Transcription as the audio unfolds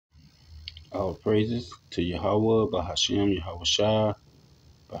All praises to Yahawah, BAHASHAM, YAHAWAHSHI,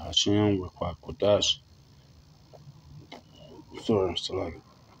 BAHASHAM, Rakwakadash. Sorry,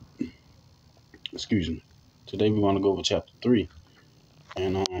 excuse me. Today we want to go over chapter 3.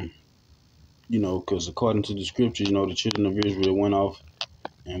 And, because according to the scripture, the children of Israel went off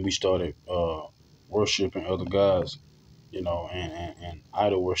and we started worshiping other gods, and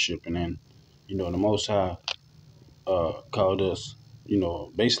idol worshiping. And, the Most High called us,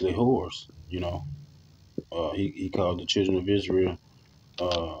 basically whores, he called the children of Israel,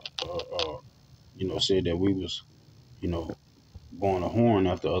 said that we was, you know, going a horn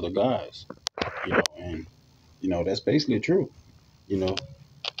after other guys, and that's basically true, you know.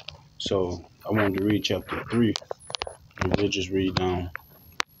 So I wanted to read chapter 3, and we'll just read down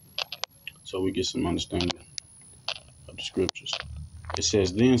so we get some understanding of the scriptures. It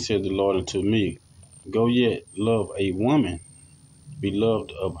says, "Then said the Lord unto me, Go yet love a woman,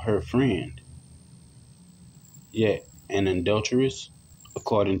 beloved of her friend, yet an adulteress,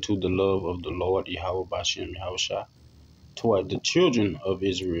 according to the love of the Lord YAHAWAHSHI YAHAWAHSHI, toward the children of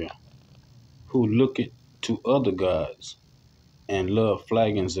Israel, who looketh to other gods, and love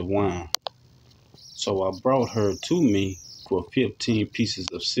flagons of wine. So I brought her to me for 15 pieces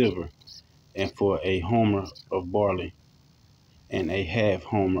of silver, and for a homer of barley, and a half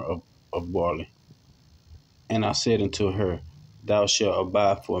homer of barley. And I said unto her, Thou shalt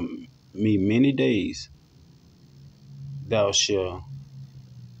abide for me many days. Thou shalt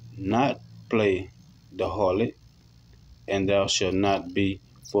not play the harlot, and thou shalt not be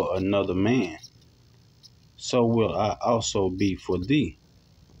for another man. So will I also be for thee.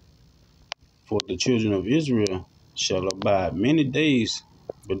 For the children of Israel shall abide many days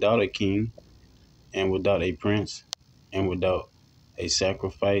without a king, and without a prince, and without a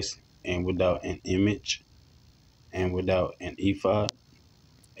sacrifice, and without an image, and without an ephod,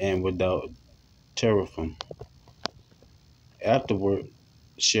 and without teraphim. Afterward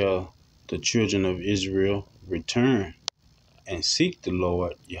shall the children of Israel return and seek the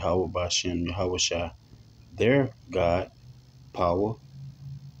Lord YAHAWAHSHI YAHAWAHSHI, their God, power,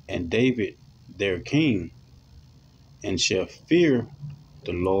 and David their king, and shall fear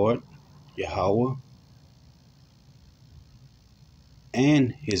the Lord Yahweh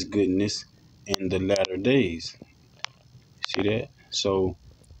and his goodness in the latter days." See that? So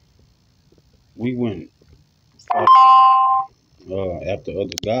we went after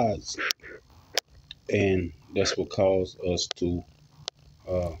other gods, and that's what caused us to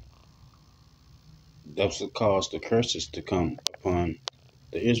that's what caused the curses to come upon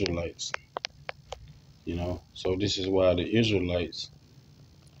the Israelites. So this is why the Israelites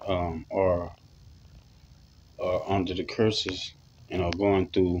are under the curses and are going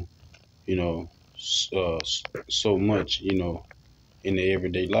through, so much, in their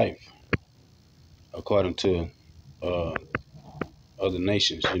everyday life, according to uh, other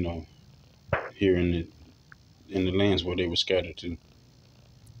nations, here in the lands where they were scattered to.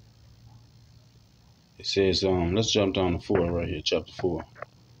 It says, let's jump down to 4 right here, chapter 4.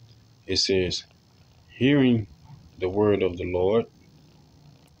 It says, "Hearing the word of the Lord,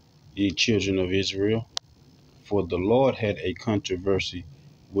 ye children of Israel, for the Lord had a controversy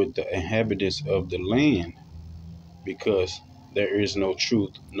with the inhabitants of the land, because there is no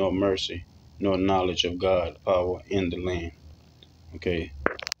truth, nor mercy, nor knowledge of God, power in the land." Okay,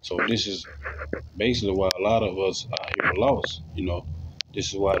 so this is basically why a lot of us out here are lost. This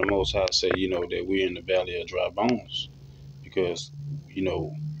is why the Most High say, that we're in the valley of dry bones, because,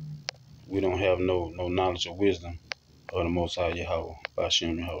 we don't have no knowledge or wisdom of the Most High Yahawah,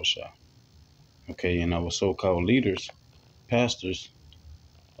 BAHASHAM YAHAWAHSHI. Okay, and our so-called leaders, pastors,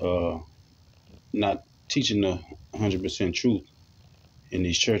 not teaching the 100% truth in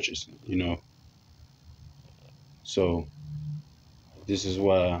these churches, So this is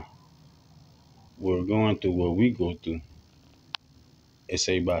why we're going through what we go through. It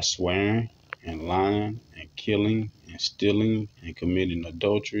say by swearing and lying and killing and stealing and committing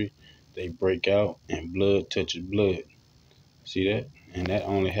adultery, they break out and blood touches blood. See that? And that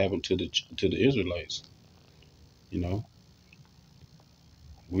only happened to the Israelites.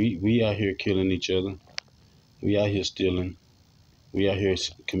 We out here killing each other. We out here stealing. We out here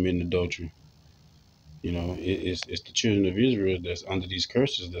committing adultery. It's the children of Israel that's under these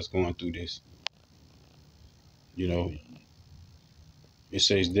curses that's going through this. It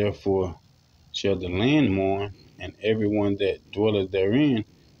says, "Therefore shall the land mourn, and everyone that dwelleth therein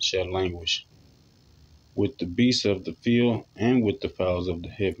shall languish, with the beasts of the field and with the fowls of the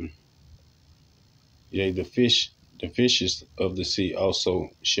heaven. Yea, the fishes of the sea also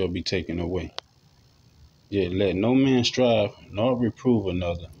shall be taken away. Yet let no man strive nor reprove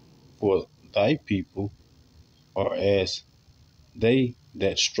another, for thy people are as they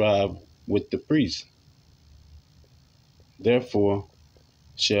that strive with the priests. Therefore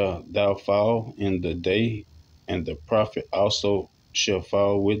shalt thou fall in the day, and the prophet also shall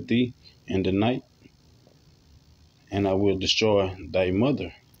fall with thee in the night, and I will destroy thy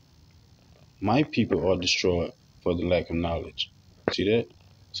mother. My people are destroyed for the lack of knowledge. See that?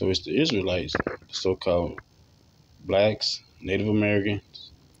 So it's the Israelites, the so-called blacks, Native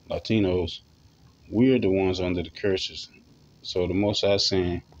Americans, Latinos. We're the ones under the curses. So the Most High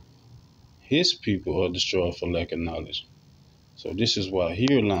saying his people are destroyed for lack of knowledge. So this is why he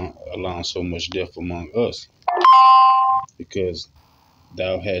allowing so much death among us, because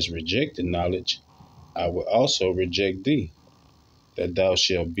thou hast rejected knowledge, I will also reject thee, that thou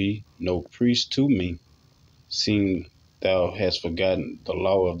shalt be no priest to me, seeing thou hast forgotten the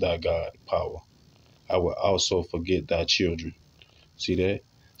law of thy God power. I will also forget thy children. See that?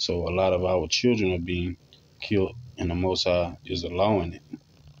 So a lot of our children are being killed, and the Most High is allowing it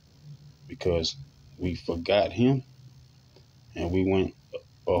because we forgot him and we went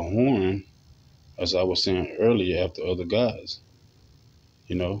a whoring, as I was saying earlier, after other gods,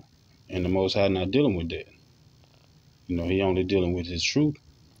 you know, and the Most High not dealing with that. You know, he only dealing with his truth,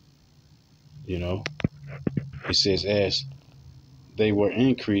 you know. He says, as they were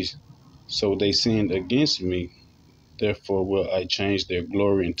increased, so they sinned against me. Therefore will I change their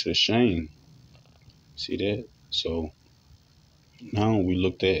glory into shame. See that? So now we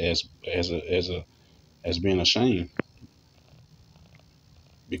looked at as being ashamed,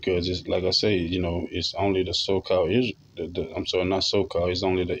 because it's like I say, you know, it's only the so-called I'm sorry, not so-called. It's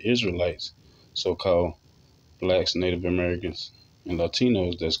only the Israelites, so-called blacks, Native Americans, and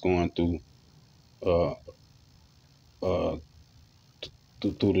Latinos that's going through uh uh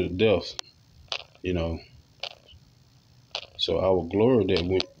through the death, you know. So our glory that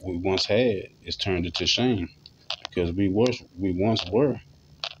we once had is turned into shame, because we once were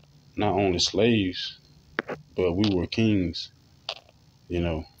not only slaves, but we were kings, you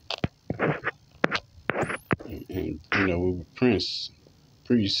know, and you know we were priests,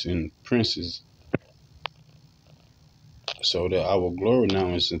 and princes. So that our glory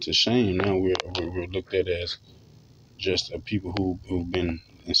now is into shame. Now we're looked at as just a people who've been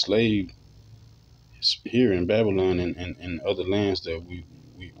enslaved here in Babylon and other lands that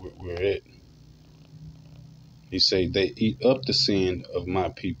we're at. He say they eat up the sin of my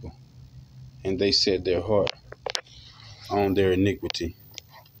people, and they set their heart on their iniquity.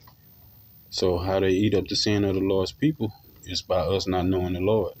 So how they eat up the sin of the Lord's people is by us not knowing the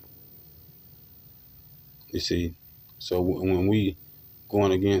Lord. You see, so when we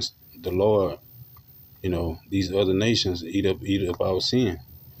going against the Lord, you know, these other nations eat up our sin.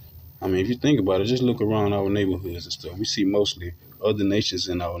 I mean, if you think about it, just look around our neighborhoods and stuff. We see mostly other nations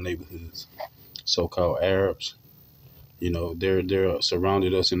in our neighborhoods, so-called Arabs. You know, they're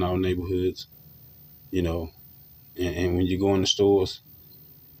surrounded us in our neighborhoods. You know, and when you go in the stores,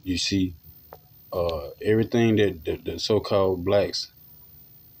 you see everything that the so-called blacks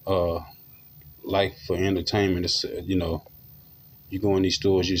uh, like for entertainment. Is, you know, you go in these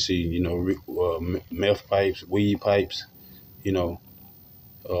stores, you see, you know, meth pipes, weed pipes, you know,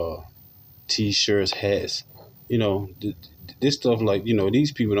 uh, t-shirts, hats, you know, this stuff. Like, you know,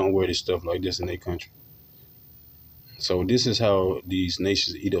 these people don't wear this stuff like this in their country. So this is how these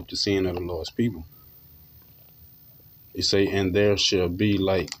nations eat up the sin of the Lord's people. It say, and there shall be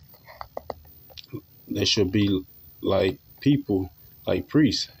like people, like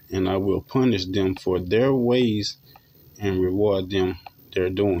priests, and I will punish them for their ways and reward them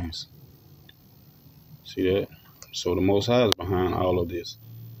their doings. See that? So the Most High is behind all of this,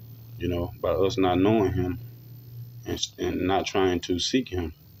 you know, by us not knowing him and not trying to seek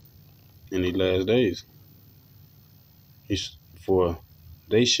him in these last days. For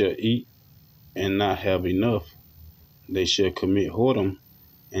they shall eat and not have enough. They shall commit whoredom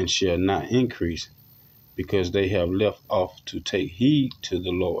and shall not increase, because they have left off to take heed to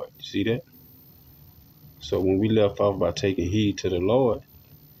the Lord. See that? So when we left off by taking heed to the Lord,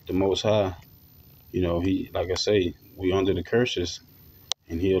 the Most High, you know, he, like I say, we under the curses,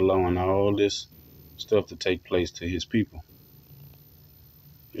 and he allowing all this stuff to take place to his people.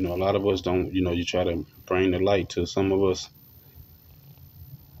 You know, a lot of us don't, you know, you try to bring the light to some of us,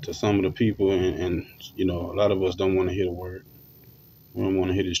 to some of the people, and you know, a lot of us don't want to hear the word. We don't want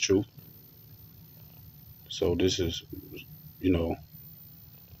to hear this truth. So this is, you know,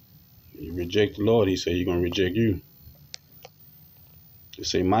 you reject the Lord, he said, you're going to reject you. They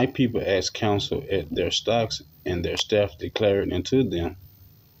say, my people ask counsel at their stocks, and their staff declared unto them,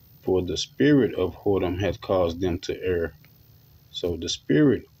 for the spirit of whoredom hath caused them to err. So the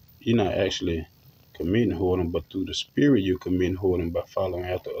spirit you're not actually committing whoredom, but through the spirit you're committing whoredom by following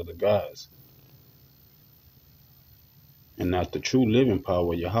after other gods and not the true living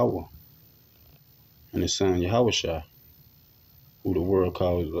power of Yahweh and his son YAHAWAHSHI, who the world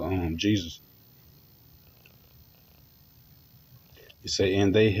calls Jesus. He say,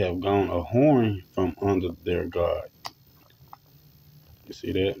 and they have gone a whoring from under their God. You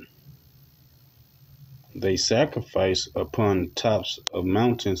see that? They sacrifice upon tops of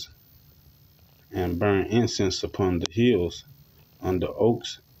mountains and burn incense upon the hills under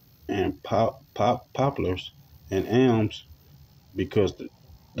oaks and poplars and elms, because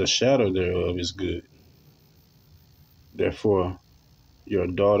the shadow thereof is good. Therefore your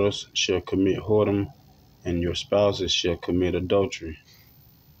daughters shall commit whoredom, and your spouses shall commit adultery.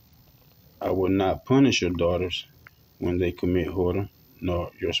 I will not punish your daughters when they commit whoredom,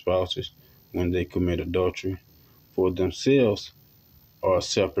 nor your spouses when they commit adultery, for themselves are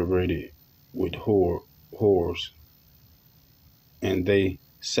separated with whores, and they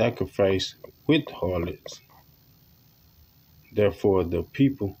sacrifice with harlots. Therefore the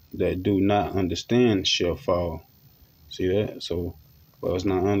people that do not understand shall fall. See that? So, for us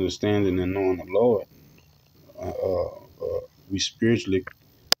not understanding and knowing the Lord, we spiritually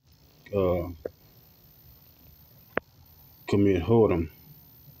uh, commit whoredom,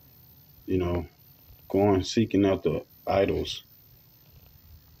 you know, going seeking after idols.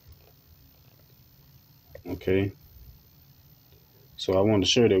 Okay, so I wanted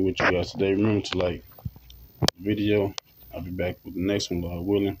to share that with you guys today. Remember to like the video. I'll be back with the next one, Lord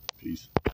willing. Peace.